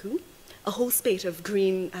 after the coup, a whole spate of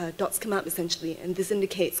green dots come up, essentially, and this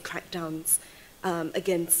indicates crackdowns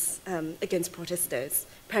against protesters,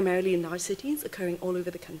 primarily in large cities, occurring all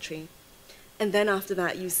over the country. And then after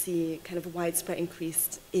that, you see kind of a widespread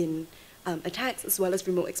increase in attacks, as well as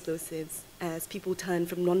remote explosives, as people turn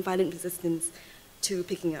from nonviolent resistance to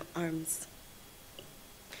picking up arms.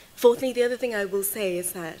 Fourthly, the other thing I will say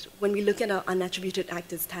is that when we look at our unattributed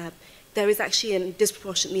actors tab, there is actually a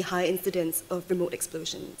disproportionately high incidence of remote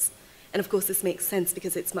explosions. And of course, this makes sense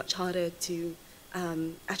because it's much harder to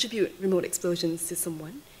attribute remote explosions to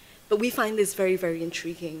someone. But we find this very, very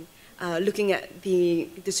intriguing, looking at the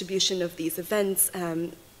distribution of these events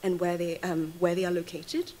and where they are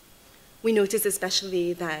located. We notice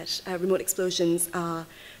especially that remote explosions are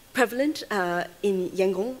prevalent in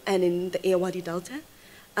Yangon and in the Irrawaddy Delta,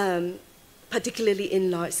 particularly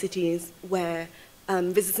in large cities where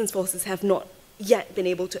resistance forces have not yet been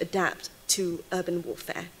able to adapt to urban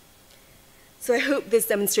warfare. So I hope this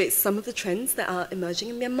demonstrates some of the trends that are emerging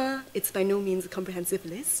in Myanmar. It's by no means a comprehensive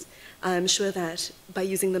list. I'm sure that by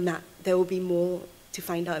using the map, there will be more to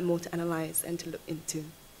find out, more to analyze and to look into.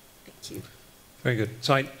 Thank you. Very good.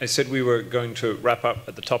 So I said we were going to wrap up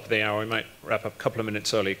at the top of the hour. We might wrap up a couple of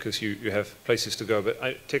minutes early because you have places to go. But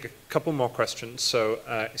I take a couple more questions. So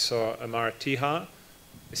I saw Amara Tiha.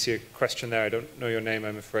 I see a question there. I don't know your name,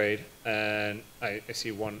 I'm afraid. And I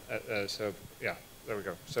see one. So yeah, there we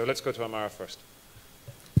go. So let's go to Amara first.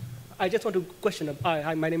 I just want to question,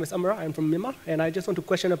 hi, my name is Amara, I'm from Myanmar, and I just want to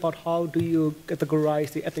question about how do you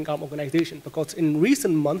categorize the ethnic armed organization? Because in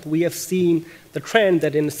recent months, we have seen the trend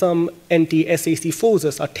that in some anti-SAC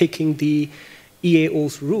forces are taking the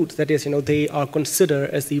EAO's route. That is, they are considered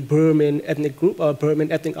as the Burman ethnic group, or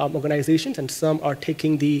Burman ethnic armed organizations, and some are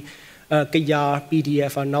taking the Kaya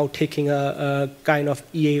PDF are now taking a kind of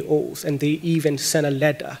EAOs, and they even send a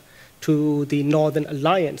letter to the Northern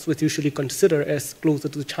Alliance, which usually consider as closer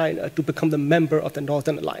to China, to become the member of the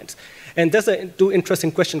Northern Alliance. And there's two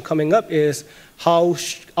interesting questions coming up is how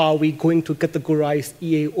are we going to categorize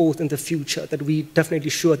EAOs in the future, that we definitely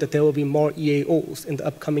sure that there will be more EAOs in the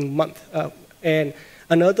upcoming month. And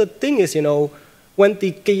another thing is, when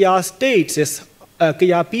the Kaya states is,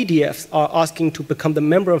 Kaya PDFs are asking to become the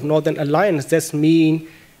member of Northern Alliance, that means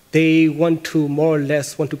they want to more or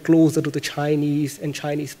less closer to the Chinese and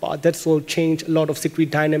Chinese part. That will change a lot of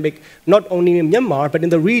secret dynamic, not only in Myanmar, but in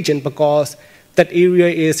the region, because that area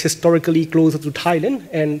is historically closer to Thailand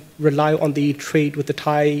and rely on the trade with the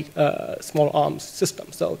Thai small arms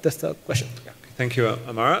system. So that's the question. Yeah. Thank you,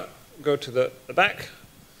 Amara. Go to the back.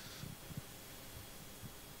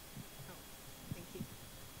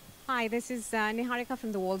 Hi, this is Niharika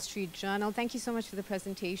from the Wall Street Journal. Thank you so much for the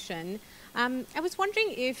presentation. I was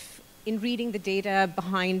wondering if, in reading the data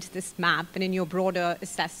behind this map and in your broader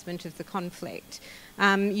assessment of the conflict,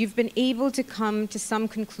 you've been able to come to some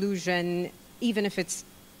conclusion, even if it's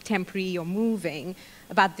temporary or moving,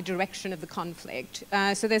 about the direction of the conflict.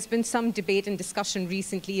 So there's been some debate and discussion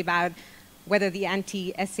recently about whether the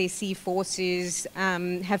anti-SAC forces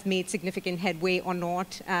have made significant headway or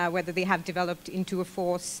not, whether they have developed into a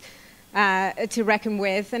force to reckon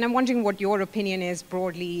with. And I'm wondering what your opinion is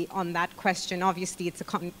broadly on that question. Obviously, it's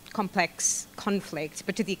a complex conflict,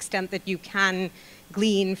 but to the extent that you can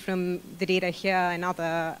glean from the data here and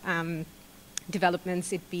other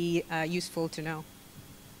developments, it'd be useful to know.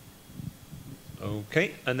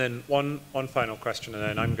 Okay, and then one final question, and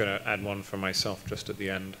then I'm going to add one for myself just at the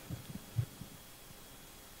end.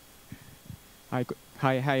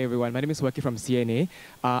 Hi everyone. My name is Waki from CNA.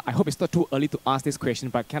 I hope it's not too early to ask this question,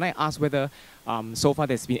 but can I ask whether so far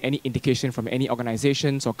there's been any indication from any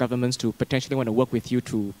organizations or governments to potentially want to work with you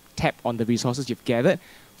to tap on the resources you've gathered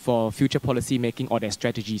for future policy making or their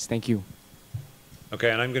strategies? Thank you. Okay,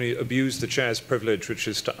 and I'm going to abuse the chair's privilege, which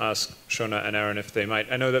is to ask Shona and Aaron if they might.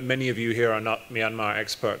 I know that many of you here are not Myanmar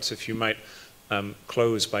experts. If you might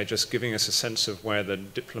close by just giving us a sense of where the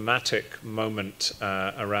diplomatic moment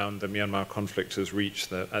around the Myanmar conflict has reached,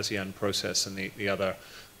 the ASEAN process and the other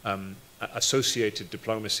associated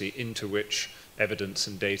diplomacy into which evidence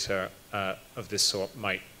and data of this sort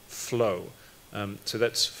might flow. So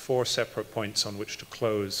that's 4 separate points on which to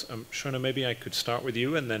close. Shona, maybe I could start with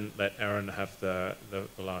you and then let Aaron have the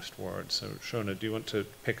last word. So Shona, do you want to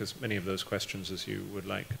pick as many of those questions as you would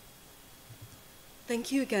like? Thank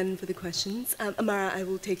you again for the questions. Amara, I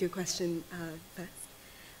will take your question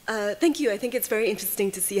first. Thank you. I think it's very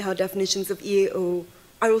interesting to see how definitions of EAO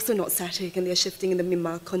are also not static and they're shifting in the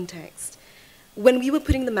Myanmar context. When we were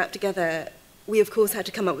putting the map together, we of course had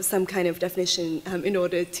to come up with some kind of definition in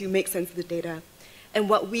order to make sense of the data. And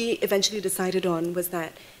what we eventually decided on was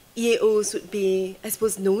that EAOs would be, I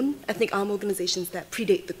suppose, known ethnic armed organizations that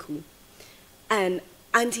predate the coup. And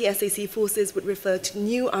anti-SAC forces would refer to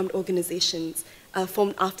new armed organizations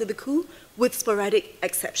formed after the coup, with sporadic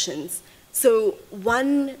exceptions. So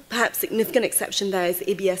one perhaps significant exception there is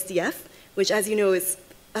ABSDF, which, as you know, is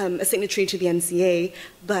a signatory to the NCA,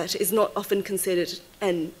 but is not often considered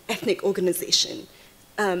an ethnic organization.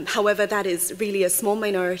 However, that is really a small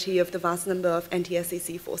minority of the vast number of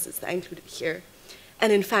anti-SAC forces that are included here.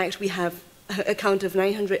 And in fact, we have a count of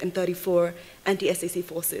 934 anti-SAC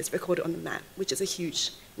forces recorded on the map, which is a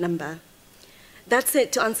huge number. That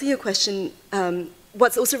said, to answer your question,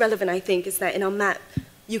 what's also relevant, I think, is that in our map,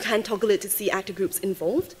 you can toggle it to see actor groups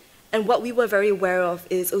involved. And what we were very aware of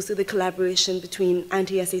is also the collaboration between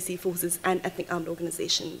anti-SAC forces and ethnic armed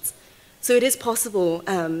organizations. So it is possible,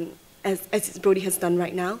 as Brody has done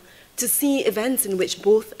right now, to see events in which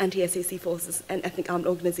both anti-SAC forces and ethnic armed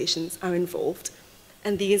organizations are involved.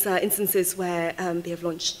 And these are instances where they have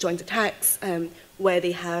launched joint attacks, where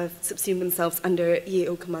they have subsumed themselves under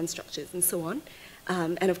EAO command structures and so on.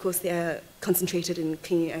 And of course, they are concentrated in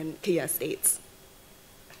Kenya and Kenya states.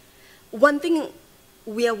 One thing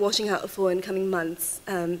we are watching out for in coming months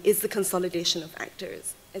is the consolidation of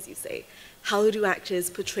actors, as you say. How do actors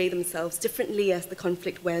portray themselves differently as the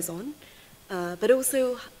conflict wears on? But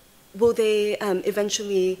also, will they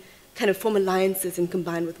eventually kind of form alliances and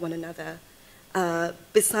combine with one another?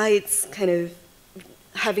 Besides kind of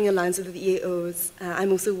having alliances with the EAOs,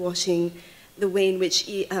 I'm also watching the way in which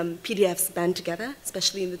PDFs band together,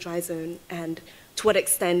 especially in the dry zone, and to what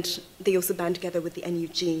extent they also band together with the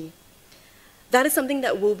NUG. That is something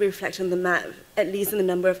that will be reflected on the map, at least in the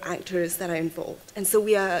number of actors that are involved. And so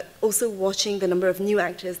we are also watching the number of new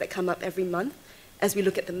actors that come up every month as we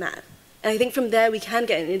look at the map. And I think from there we can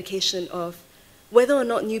get an indication of whether or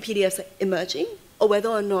not new PDFs are emerging, or whether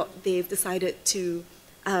or not they've decided to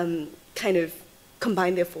kind of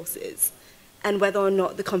combine their forces, and whether or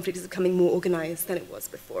not the conflict is becoming more organized than it was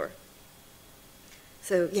before.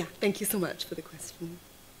 So yeah, thank you so much for the question.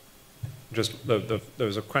 Just there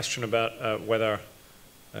was a question about whether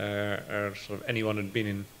sort of anyone had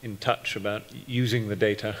been in touch about using the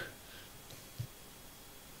data.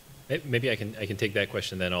 Maybe I can take that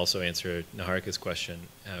question, then also answer Niharika's question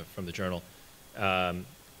from the journal.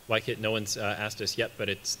 Like it, no one's asked us yet, but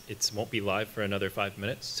it won't be live for another 5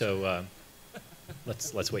 minutes. So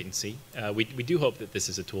let's wait and see. We do hope that this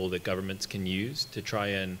is a tool that governments can use to try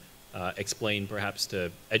and explain perhaps to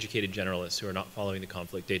educated generalists who are not following the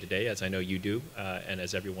conflict day to day, as I know you do, and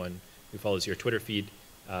as everyone who follows your Twitter feed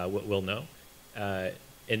will know,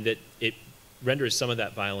 and that it renders some of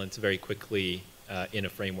that violence very quickly in a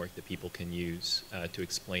framework that people can use to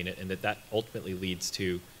explain it, and that ultimately leads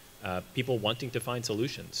to people wanting to find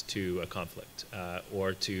solutions to a conflict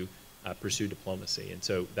or to pursue diplomacy. And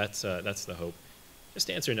so that's the hope. Just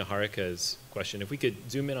to answer Niharika's question, if we could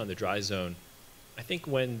zoom in on the dry zone, I think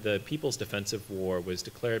when the People's Defensive War was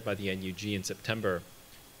declared by the NUG in September,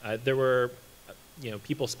 there were,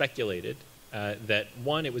 people speculated that,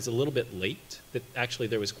 one, it was a little bit late, that actually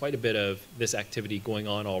there was quite a bit of this activity going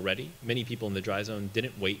on already. Many people in the dry zone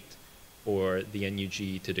didn't wait for the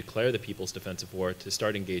NUG to declare the People's Defensive War to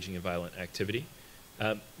start engaging in violent activity.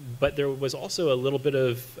 But there was also a little bit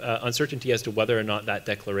of uncertainty as to whether or not that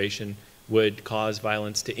declaration would cause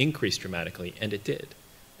violence to increase dramatically, and it did.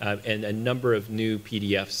 And a number of new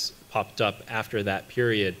PDFs popped up after that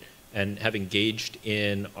period and have engaged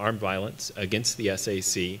in armed violence against the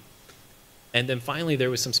SAC. And then finally, there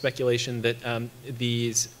was some speculation that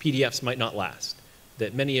these PDFs might not last,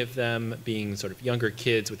 that many of them being sort of younger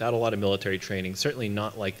kids without a lot of military training, certainly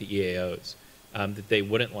not like the EAOs, that they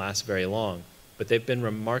wouldn't last very long. But they've been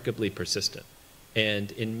remarkably persistent.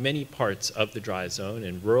 And in many parts of the dry zone,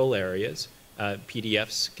 in rural areas,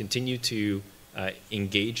 PDFs continue to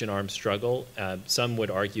engage in armed struggle. Some would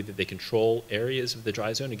argue that they control areas of the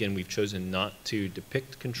dry zone. Again, we've chosen not to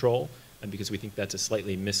depict control because we think that's a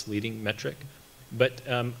slightly misleading metric. But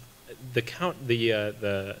the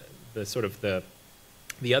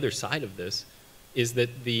other side of this is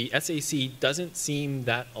that the SAC doesn't seem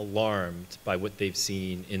that alarmed by what they've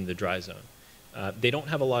seen in the dry zone. They don't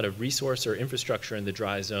have a lot of resource or infrastructure in the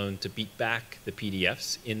dry zone to beat back the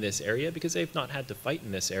PDFs in this area because they've not had to fight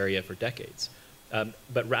in this area for decades.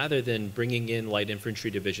 But rather than bringing in light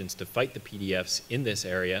infantry divisions to fight the PDFs in this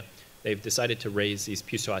area, they've decided to raise these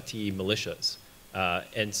Pusuati militias.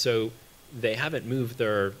 And so they haven't moved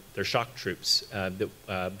their shock troops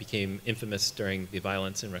that became infamous during the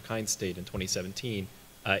violence in Rakhine State in 2017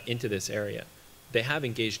 into this area. They have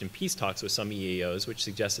engaged in peace talks with some EAOs, which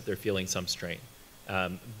suggests that they're feeling some strain.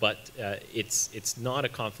 But it's not a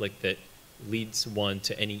conflict that leads one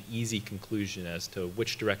to any easy conclusion as to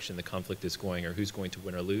which direction the conflict is going or who's going to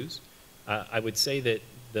win or lose. I would say that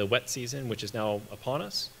the wet season, which is now upon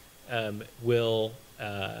us, will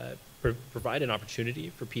provide an opportunity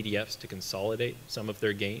for PDFs to consolidate some of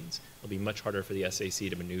their gains. It'll be much harder for the SAC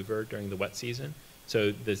to maneuver during the wet season.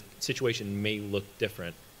 So the situation may look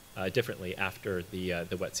differently after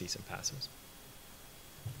the wet season passes.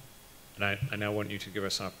 And I now want you to give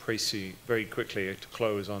us our précis very quickly to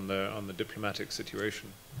close on the diplomatic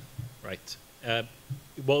situation. Right.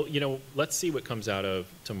 Well, let's see what comes out of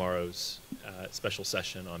tomorrow's special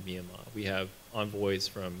session on Myanmar. We have envoys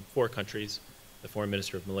from 4 countries, the Foreign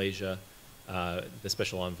Minister of Malaysia, the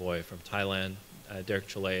Special Envoy from Thailand, Derek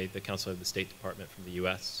Chole, the Counselor of the State Department from the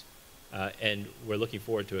US, and we're looking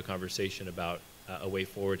forward to a conversation about a way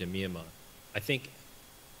forward in Myanmar. I think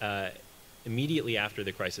immediately after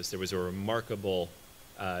the crisis, there was a remarkable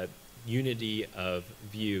unity of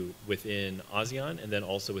view within ASEAN and then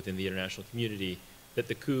also within the international community that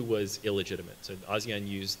the coup was illegitimate. So ASEAN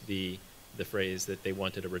used the phrase that they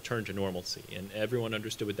wanted a return to normalcy, and everyone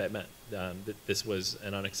understood what that meant, that this was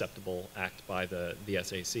an unacceptable act by the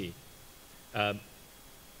SAC.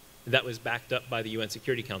 That was backed up by the UN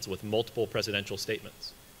Security Council with multiple presidential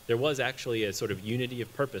statements. There was actually a sort of unity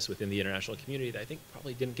of purpose within the international community that I think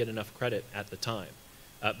probably didn't get enough credit at the time,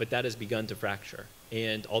 but that has begun to fracture.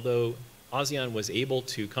 And although ASEAN was able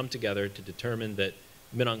to come together to determine that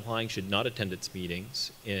Min Aung Hlaing should not attend its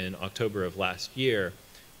meetings in October of last year,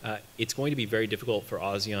 it's going to be very difficult for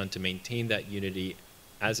ASEAN to maintain that unity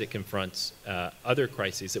as it confronts other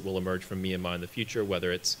crises that will emerge from Myanmar in the future,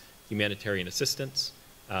 whether it's humanitarian assistance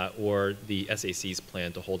or the SAC's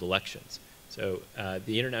plan to hold elections. So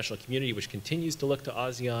the international community, which continues to look to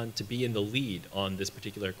ASEAN to be in the lead on this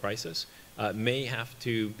particular crisis, may have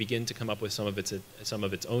to begin to come up with some of its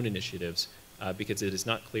own initiatives because it is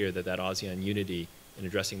not clear that ASEAN unity in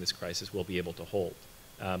addressing this crisis will be able to hold.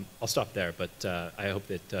 I'll stop there, but I hope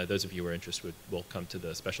that those of you who are interested will come to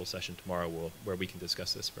the special session tomorrow where we can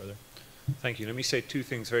discuss this further. Thank you. Let me say two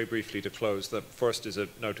things very briefly to close. The first is a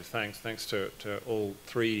note of thanks. Thanks to all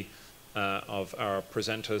three of our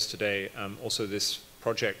presenters today. Also, this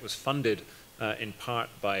project was funded in part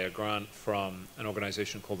by a grant from an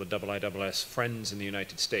organization called the IISS Friends in the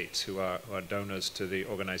United States, who are donors to the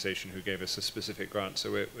organization who gave us a specific grant.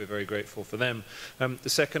 So we're very grateful for them. The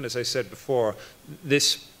second, as I said before,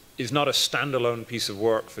 this is not a standalone piece of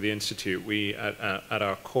work for the Institute. We, at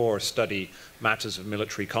our core, study matters of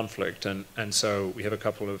military conflict, and so we have a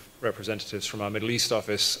couple of representatives from our Middle East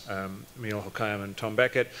office, Emil Hokayam and Tom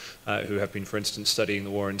Beckett, who have been, for instance, studying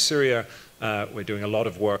the war in Syria. We're doing a lot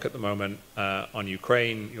of work at the moment on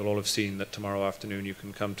Ukraine. You'll all have seen that tomorrow afternoon you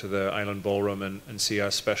can come to the Island Ballroom and see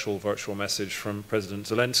our special virtual message from President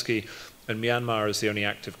Zelensky. And Myanmar is the only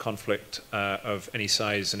active conflict of any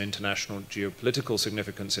size and international geopolitical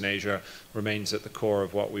significance in Asia, remains at the core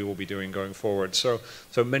of what we will be doing going forward. So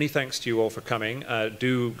many thanks to you all for coming.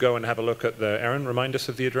 Do go and have a look at Aaron, remind us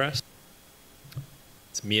of the address.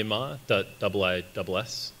 It's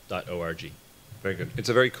myanmar.iiss.org. Very good. It's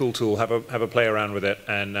a very cool tool. Have a play around with it,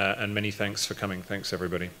 and many thanks for coming. Thanks,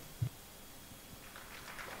 everybody.